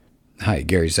Hi,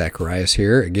 Gary Zacharias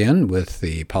here again with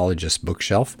the Apologist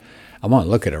bookshelf. I want to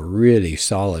look at a really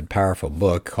solid, powerful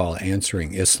book called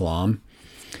Answering Islam,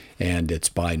 and it's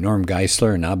by Norm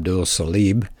Geisler and Abdul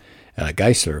Salib.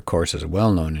 Geisler, of course, is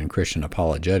well known in Christian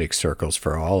apologetic circles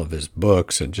for all of his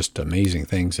books and just amazing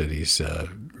things that he's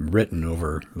written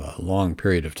over a long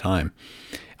period of time.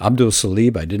 Abdul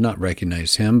Salib, I did not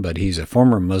recognize him, but he's a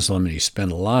former Muslim, and he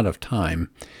spent a lot of time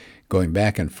going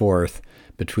back and forth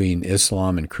between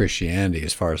Islam and Christianity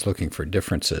as far as looking for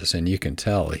differences, and you can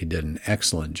tell he did an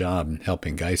excellent job in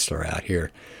helping Geisler out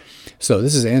here. So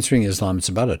this is Answering Islam. It's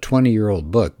about a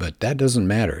 20-year-old book, but that doesn't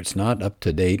matter. It's not up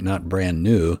to date, not brand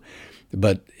new,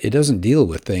 but it doesn't deal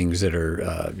with things that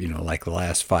are, like the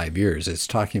last 5 years. It's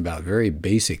talking about very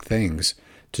basic things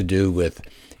to do with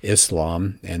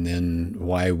Islam and then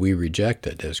why we reject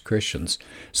it as Christians.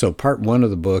 So part one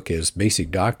of the book is basic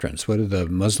doctrines. What do the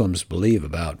Muslims believe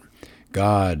about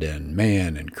God and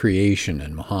man and creation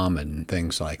and Muhammad and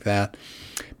things like that?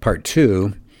 Part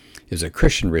two is a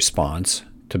Christian response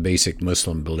to basic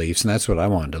Muslim beliefs, and that's what I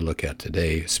wanted to look at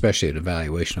today, especially an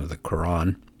evaluation of the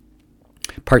Qur'an.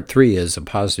 Part three is a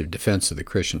positive defense of the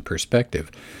Christian perspective.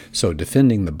 So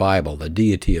defending the Bible, the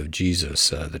deity of Jesus,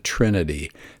 the Trinity,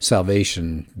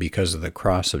 salvation because of the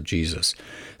cross of Jesus.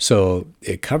 So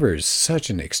it covers such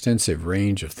an extensive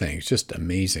range of things, just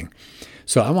amazing.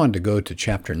 So I wanted to go to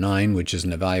chapter 9, which is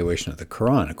an evaluation of the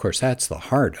Qur'an. Of course, that's the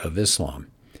heart of Islam.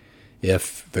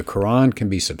 If the Qur'an can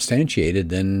be substantiated,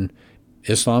 then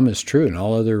Islam is true, and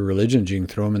all other religions, you can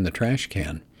throw them in the trash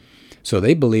can. So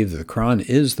they believe that the Qur'an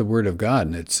is the Word of God,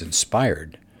 and it's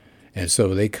inspired. And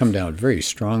so they come down very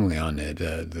strongly on it.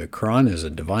 The Qur'an is a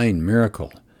divine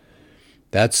miracle.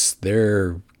 That's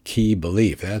their key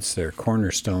belief. That's their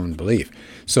cornerstone belief.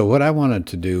 So what I wanted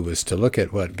to do was to look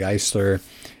at what Geisler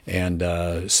and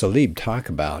Salib talk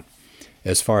about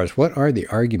as far as what are the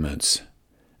arguments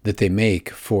that they make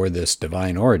for this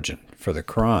divine origin, for the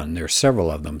Qur'an. There are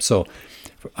several of them. So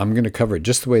I'm going to cover it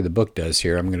just the way the book does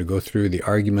here. I'm going to go through the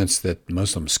arguments that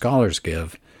Muslim scholars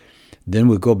give. Then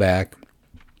we'll go back,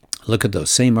 look at those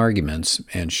same arguments,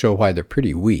 and show why they're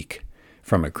pretty weak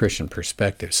from a Christian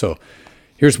perspective. So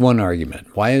here's one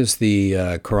argument. Why is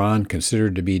the Qur'an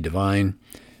considered to be divine?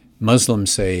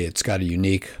 Muslims say it's got a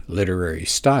unique literary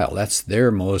style. That's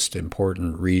their most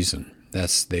important reason.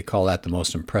 They call that the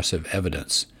most impressive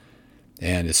evidence.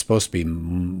 And it's supposed to be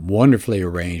wonderfully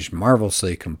arranged,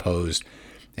 marvelously composed,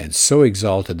 and so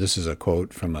exalted, this is a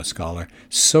quote from a scholar,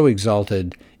 so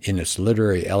exalted in its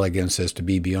literary elegance as to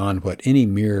be beyond what any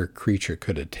mere creature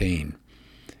could attain.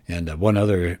 And one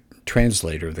other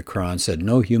translator of the Qur'an said,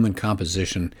 no human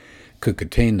composition could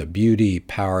contain the beauty,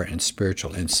 power, and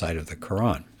spiritual insight of the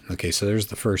Qur'an. Okay, so there's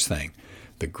the first thing,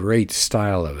 the great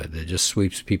style of it that just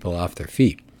sweeps people off their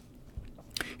feet.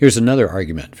 Here's another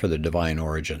argument for the divine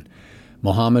origin.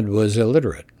 Muhammad was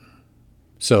illiterate.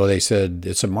 So they said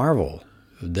it's a marvel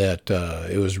that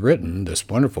it was written, this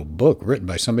wonderful book written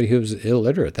by somebody who was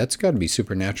illiterate. That's got to be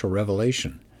supernatural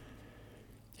revelation.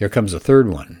 Here comes a third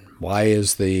one. Why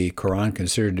is the Qur'an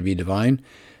considered to be divine?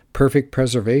 Perfect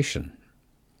preservation.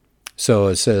 So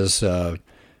it says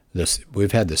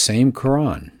we've had the same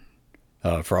Qur'an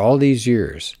for all these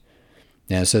years.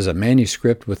 And it says a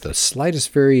manuscript with the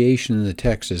slightest variation in the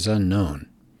text is unknown.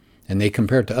 And they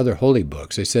compare it to other holy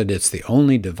books. They said it's the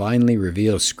only divinely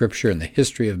revealed scripture in the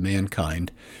history of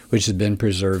mankind which has been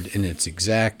preserved in its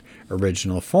exact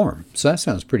original form. So that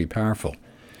sounds pretty powerful.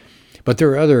 But there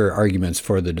are other arguments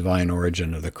for the divine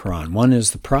origin of the Qur'an. One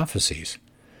is the prophecies.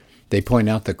 They point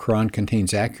out the Qur'an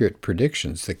contains accurate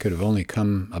predictions that could have only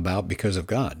come about because of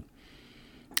God.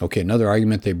 Okay, another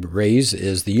argument they raise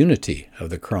is the unity of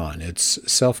the Qur'an. It's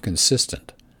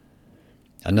self-consistent.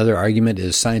 Another argument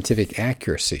is scientific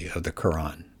accuracy of the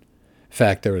Qur'an. In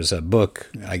fact, there was a book,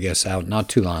 I guess, out not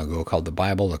too long ago called The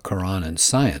Bible, the Qur'an, and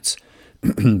Science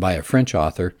by a French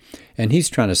author, and he's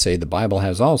trying to say the Bible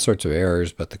has all sorts of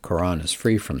errors, but the Qur'an is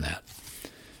free from that.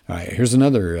 All right, here's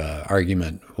another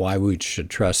argument why we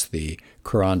should trust the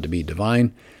Qur'an to be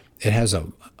divine. It has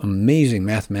an amazing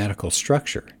mathematical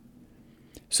structure.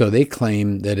 So they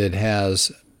claim that it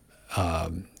has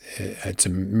it's a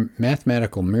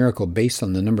mathematical miracle based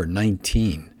on the number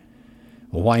 19.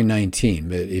 Well, why 19?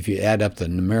 But if you add up the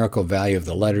numerical value of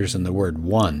the letters in the word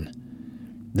one,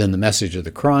 then the message of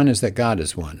the Qur'an is that God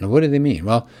is one. Now, what do they mean?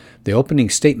 Well, the opening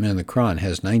statement in the Qur'an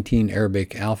has 19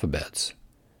 Arabic alphabets.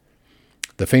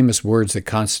 The famous words that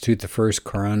constitute the first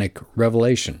Quranic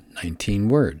revelation, 19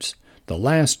 words. The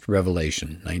last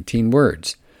revelation, 19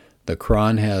 words. The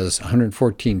Qur'an has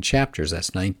 114 chapters.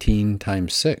 That's 19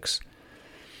 times 6.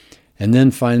 And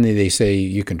then finally they say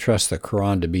you can trust the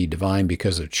Qur'an to be divine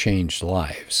because of changed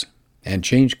lives. and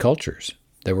changed cultures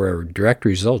that were a direct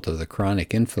result of the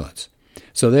Quranic influence.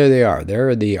 So there they are. There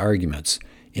are the arguments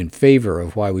in favor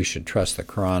of why we should trust the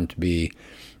Quran to be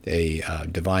a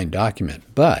divine document.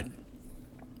 But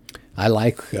I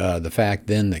like the fact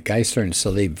then that Geisler and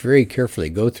Salib very carefully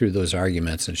go through those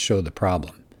arguments and show the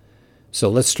problem. So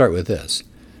let's start with this.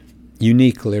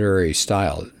 Unique literary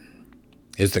style.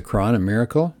 Is the Quran a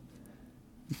miracle?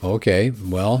 Okay,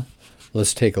 well,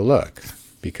 let's take a look.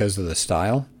 Because of the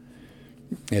style,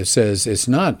 it says it's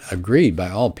not agreed by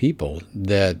all people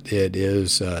that it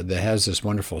is that has this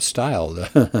wonderful style.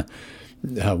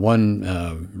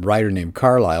 One writer named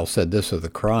Carlyle said this of the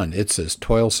Quran: "It's as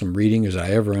toilsome reading as I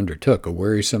ever undertook, a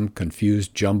wearisome,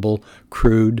 confused jumble,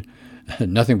 crude.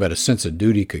 Nothing but a sense of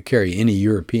duty could carry any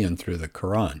European through the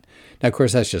Quran." Now, of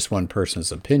course, that's just one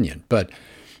person's opinion, but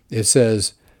it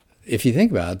says, if you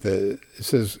think about it, it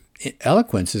says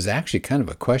eloquence is actually kind of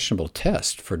a questionable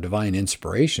test for divine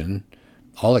inspiration.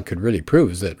 All it could really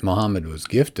prove is that Muhammad was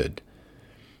gifted.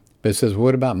 But it says,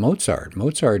 what about Mozart?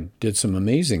 Mozart did some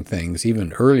amazing things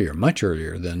even earlier, much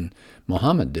earlier than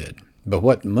Muhammad did. But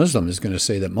what Muslim is going to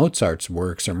say that Mozart's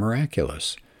works are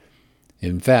miraculous?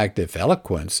 In fact, if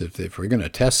we're going to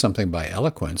test something by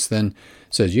eloquence, then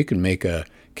it says you can make a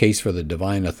case for the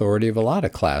divine authority of a lot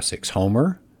of classics.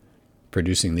 Homer,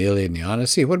 producing the Iliad and the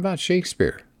Odyssey. What about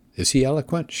Shakespeare? Is he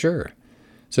eloquent? Sure. It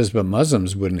says, but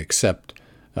Muslims wouldn't accept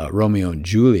Romeo and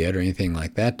Juliet or anything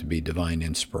like that to be divine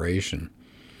inspiration.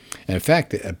 And in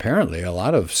fact, apparently a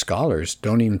lot of scholars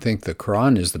don't even think the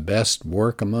Quran is the best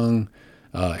work among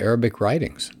Arabic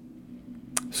writings.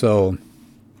 So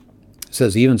it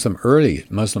says even some early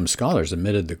Muslim scholars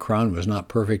admitted the Quran was not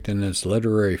perfect in its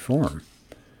literary form.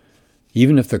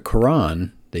 Even if the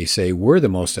Quran, they say, were the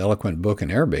most eloquent book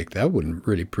in Arabic, that wouldn't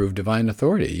really prove divine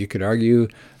authority. You could argue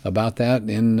about that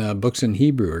in books in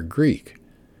Hebrew or Greek.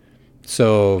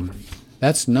 So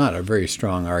that's not a very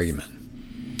strong argument.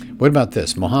 What about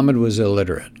this? Muhammad was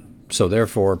illiterate. So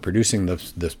therefore, producing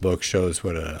this book shows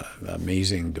what an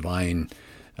amazing divine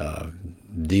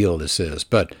deal this is.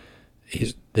 But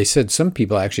they said some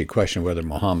people actually question whether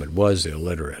Muhammad was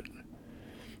illiterate.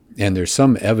 And there's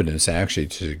some evidence actually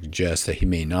to suggest that he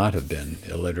may not have been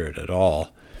illiterate at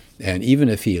all. And even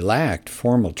if he lacked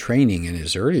formal training in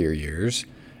his earlier years,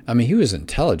 I mean, he was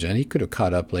intelligent. He could have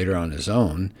caught up later on his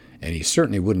own, and he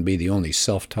certainly wouldn't be the only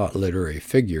self-taught literary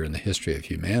figure in the history of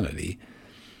humanity.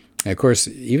 And of course,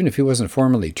 even if he wasn't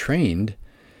formally trained,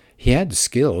 he had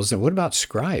skills. And what about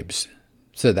scribes?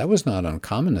 So that was not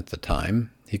uncommon at the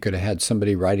time. He could have had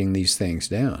somebody writing these things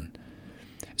down.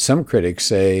 Some critics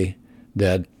say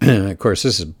that, of course,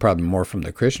 this is probably more from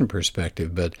the Christian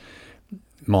perspective, but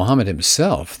Muhammad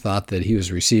himself thought that he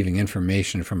was receiving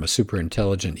information from a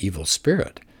superintelligent evil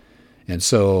spirit. And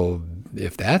so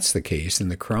if that's the case, then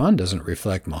the Quran doesn't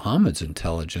reflect Muhammad's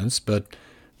intelligence, but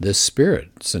this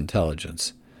spirit's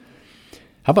intelligence.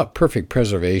 How about perfect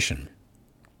preservation?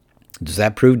 Does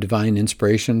that prove divine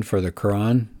inspiration for the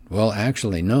Quran? Well,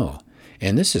 actually, no.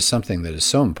 And this is something that is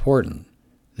so important.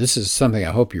 This is something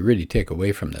I hope you really take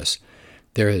away from this.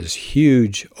 There is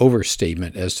huge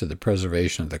overstatement as to the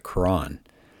preservation of the Quran.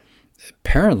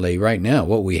 Apparently, right now,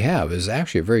 what we have is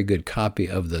actually a very good copy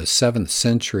of the 7th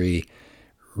century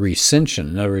recension.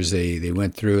 In other words, they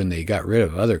went through and they got rid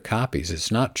of other copies.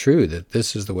 It's not true that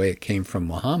this is the way it came from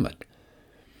Muhammad.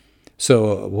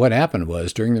 So what happened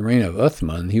was, during the reign of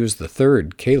Uthman, he was the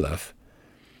third caliph,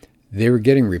 they were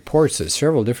getting reports that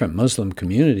several different Muslim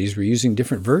communities were using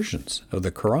different versions of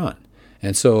the Quran.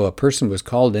 And so a person was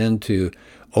called in to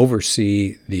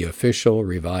oversee the official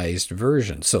revised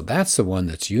version. So that's the one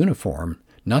that's uniform,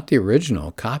 not the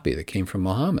original copy that came from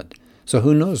Muhammad. So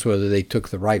who knows whether they took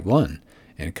the right one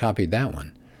and copied that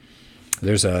one.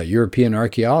 There's a European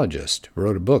archaeologist who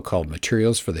wrote a book called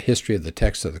Materials for the History of the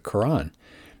Text of the Quran.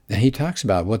 And he talks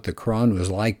about what the Quran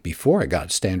was like before it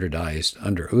got standardized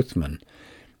under Uthman.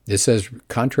 It says,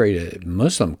 contrary to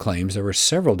Muslim claims, there were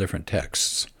several different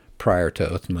texts prior to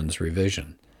Uthman's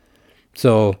revision.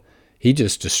 So he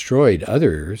just destroyed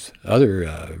other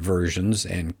versions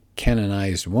and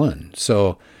canonized one.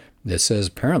 So it says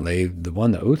apparently the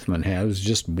one that Uthman had was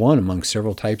just one among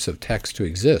several types of texts to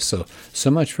exist.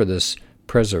 So much for this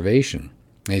preservation.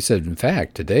 And he said, in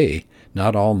fact, today,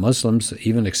 not all Muslims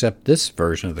even accept this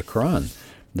version of the Quran.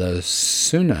 The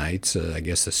Sunnites, I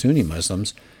guess the Sunni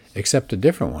Muslims, accept a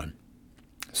different one.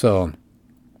 So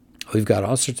we've got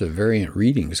all sorts of variant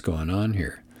readings going on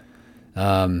here.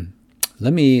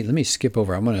 Let me skip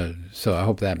over. So I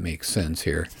hope that makes sense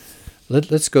here.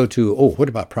 Let's go to, what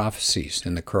about prophecies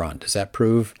in the Quran? Does that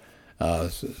prove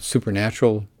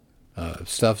supernatural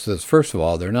stuff? So first of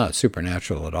all, they're not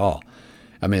supernatural at all.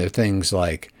 I mean, they're things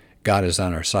like God is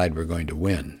on our side, we're going to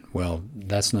win. Well,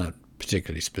 that's not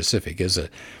particularly specific, is it?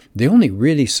 The only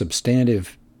really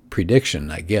substantive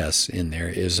prediction, I guess, in there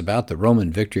is about the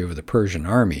Roman victory over the Persian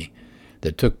army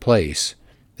that took place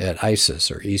at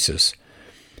Isis,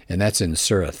 and that's in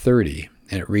Surah 30,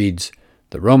 and it reads,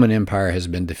 "The Roman Empire has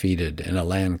been defeated in a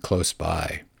land close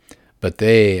by, but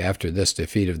they, after this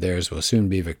defeat of theirs, will soon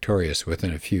be victorious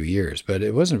within a few years." But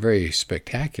it wasn't very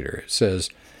spectacular. It says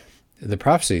the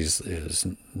prophecies is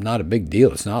not a big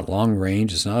deal. It's not long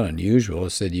range. It's not unusual.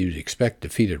 It said you'd expect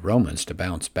defeated Romans to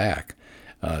bounce back.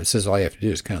 It says all you have to do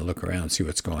is kind of look around and see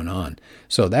what's going on.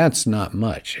 So that's not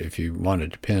much if you want to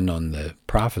depend on the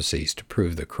prophecies to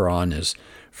prove the Qur'an is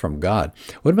from God.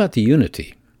 What about the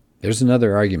unity? There's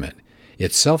another argument.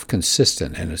 It's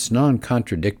self-consistent and it's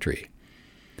non-contradictory.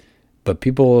 But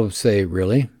people say,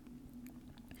 really?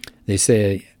 They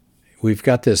say, we've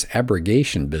got this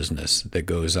abrogation business that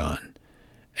goes on.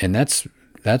 And that's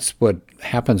what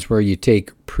happens where you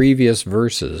take previous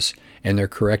verses and they're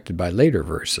corrected by later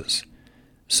verses.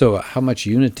 So how much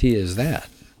unity is that?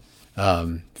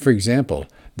 For example,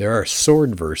 there are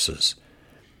sword verses,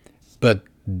 but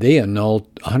they annulled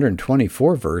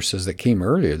 124 verses that came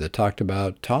earlier that talked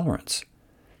about tolerance.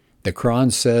 The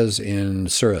Qur'an says in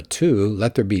Surah 2,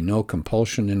 let there be no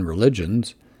compulsion in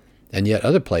religions, and yet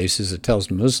other places it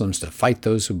tells Muslims to fight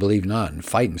those who believe not and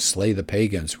fight and slay the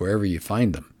pagans wherever you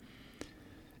find them.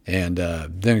 And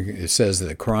then it says that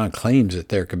the Qur'an claims that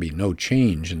there can be no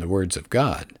change in the words of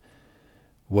God.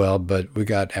 Well, but we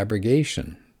got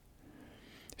abrogation.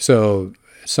 So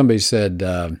somebody said,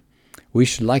 we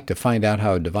should like to find out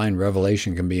how divine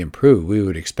revelation can be improved. We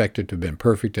would expect it to have been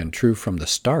perfect and true from the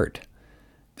start.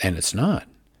 And it's not.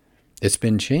 It's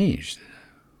been changed.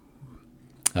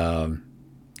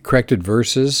 Corrected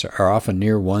verses are often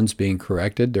near ones being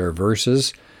corrected. There are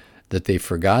verses that they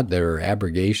forgot. There are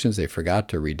abrogations. They forgot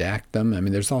to redact them. I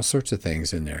mean, there's all sorts of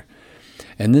things in there.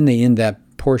 And then they end that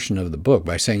portion of the book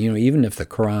by saying, even if the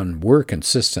Qur'an were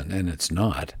consistent, and it's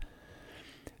not,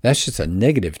 that's just a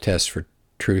negative test for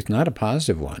truth, not a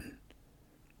positive one.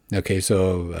 Okay,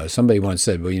 so somebody once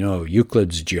said, well,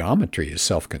 Euclid's geometry is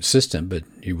self-consistent, but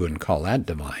you wouldn't call that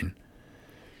divine.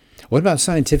 What about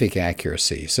scientific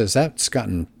accuracy? It says that's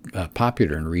gotten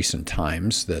popular in recent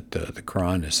times, that the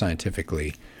Qur'an is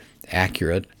scientifically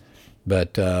accurate.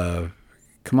 But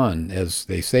come on, as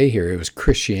they say here, it was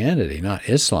Christianity, not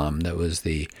Islam, that was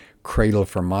the cradle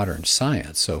for modern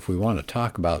science. So if we want to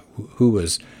talk about who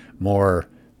was more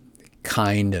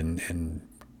kind and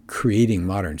creating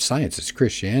modern science, it's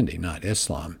Christianity, not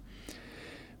Islam.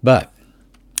 But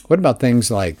what about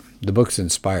things like the book's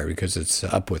inspired because it's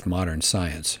up with modern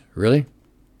science? Really?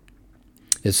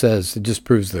 It says it just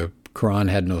proves the Qur'an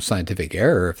had no scientific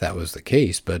error if that was the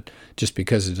case, but just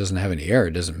because it doesn't have any error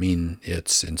doesn't mean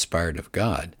it's inspired of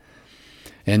God.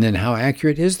 And then how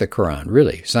accurate is the Qur'an,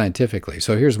 really, scientifically?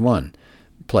 So here's one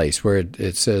place where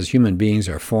it says human beings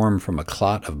are formed from a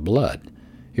clot of blood.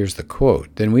 Here's the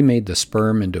quote. Then we made the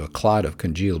sperm into a clot of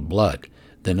congealed blood.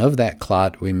 Then of that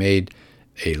clot we made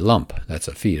a lump, that's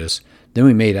a fetus. Then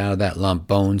we made out of that lump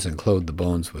bones and clothed the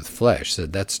bones with flesh. So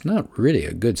that's not really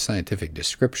a good scientific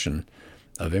description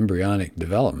of embryonic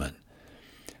development.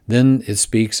 Then it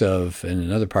speaks of, in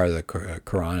another part of the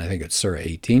Qur'an, I think it's Surah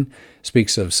 18,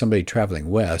 speaks of somebody traveling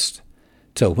west,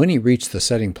 till when he reached the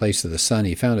setting place of the sun,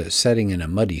 he found it setting in a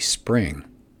muddy spring.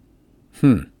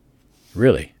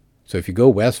 Really? So if you go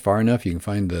west far enough, you can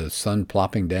find the sun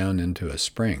plopping down into a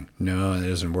spring. No, it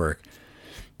doesn't work.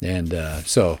 And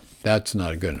so that's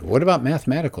not a good one. What about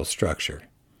mathematical structure?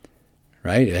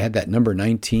 Right? It had that number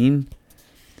 19,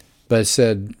 but it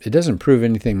said it doesn't prove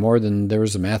anything more than there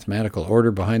was a mathematical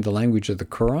order behind the language of the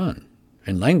Qur'an.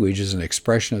 And language is an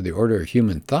expression of the order of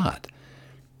human thought.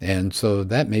 And so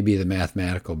that may be the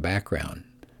mathematical background.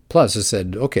 Plus, it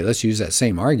said, okay, let's use that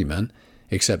same argument,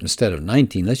 except instead of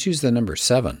 19, let's use the number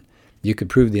 7. You could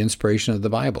prove the inspiration of the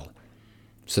Bible.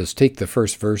 It says, take the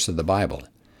first verse of the Bible.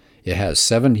 It has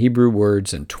 7 Hebrew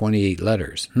words and 28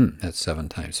 letters. That's 7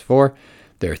 times 4.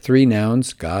 There are 3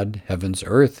 nouns, God, heavens,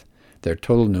 earth. Their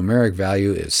total numeric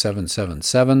value is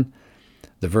 777.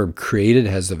 The verb created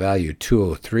has the value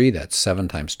 203. That's 7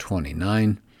 times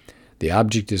 29. The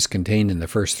object is contained in the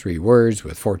first 3 words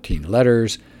with 14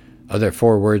 letters. Other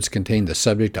 4 words contain the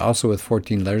subject also with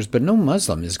 14 letters, but no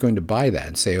Muslim is going to buy that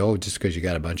and say, oh, just because you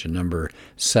got a bunch of number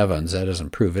 7s, that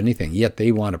doesn't prove anything. Yet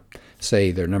they want to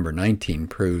say their number 19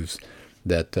 proves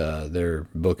that their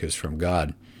book is from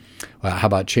God. Well, how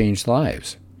about changed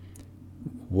lives?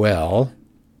 Well,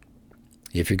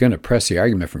 if you're going to press the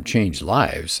argument from changed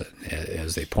lives,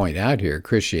 as they point out here,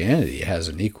 Christianity has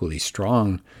an equally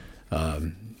strong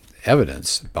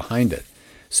evidence behind it.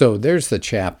 So there's the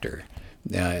chapter.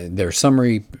 Their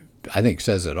summary, I think,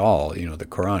 says it all. You know, the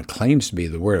Qur'an claims to be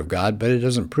the Word of God, but it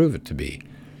doesn't prove it to be.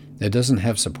 It doesn't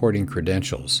have supporting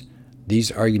credentials.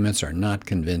 These arguments are not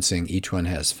convincing. Each one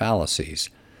has fallacies.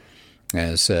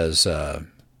 And it says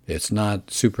it's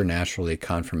not supernaturally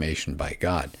confirmation by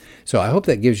God. So I hope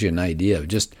that gives you an idea of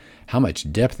just how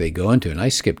much depth they go into. And I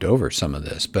skipped over some of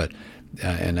this, but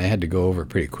and I had to go over it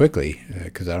pretty quickly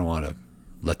because I don't want to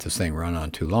let this thing run on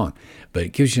too long. But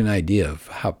it gives you an idea of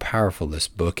how powerful this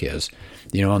book is.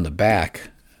 You know, on the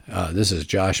back, this is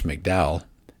Josh McDowell,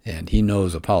 and he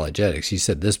knows apologetics. He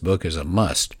said this book is a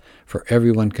must for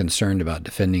everyone concerned about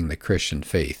defending the Christian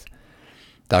faith.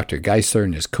 Dr. Geisler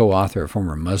and his co-author, a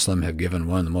former Muslim, have given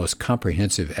one of the most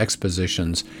comprehensive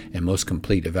expositions and most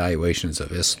complete evaluations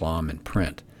of Islam in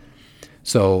print.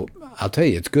 So I'll tell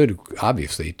you, it's good,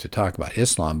 obviously, to talk about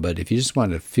Islam, but if you just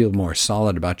want to feel more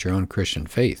solid about your own Christian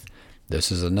faith,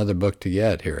 this is another book to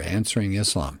get here, Answering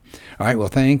Islam. All right, well,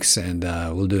 thanks, and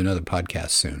we'll do another podcast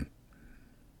soon.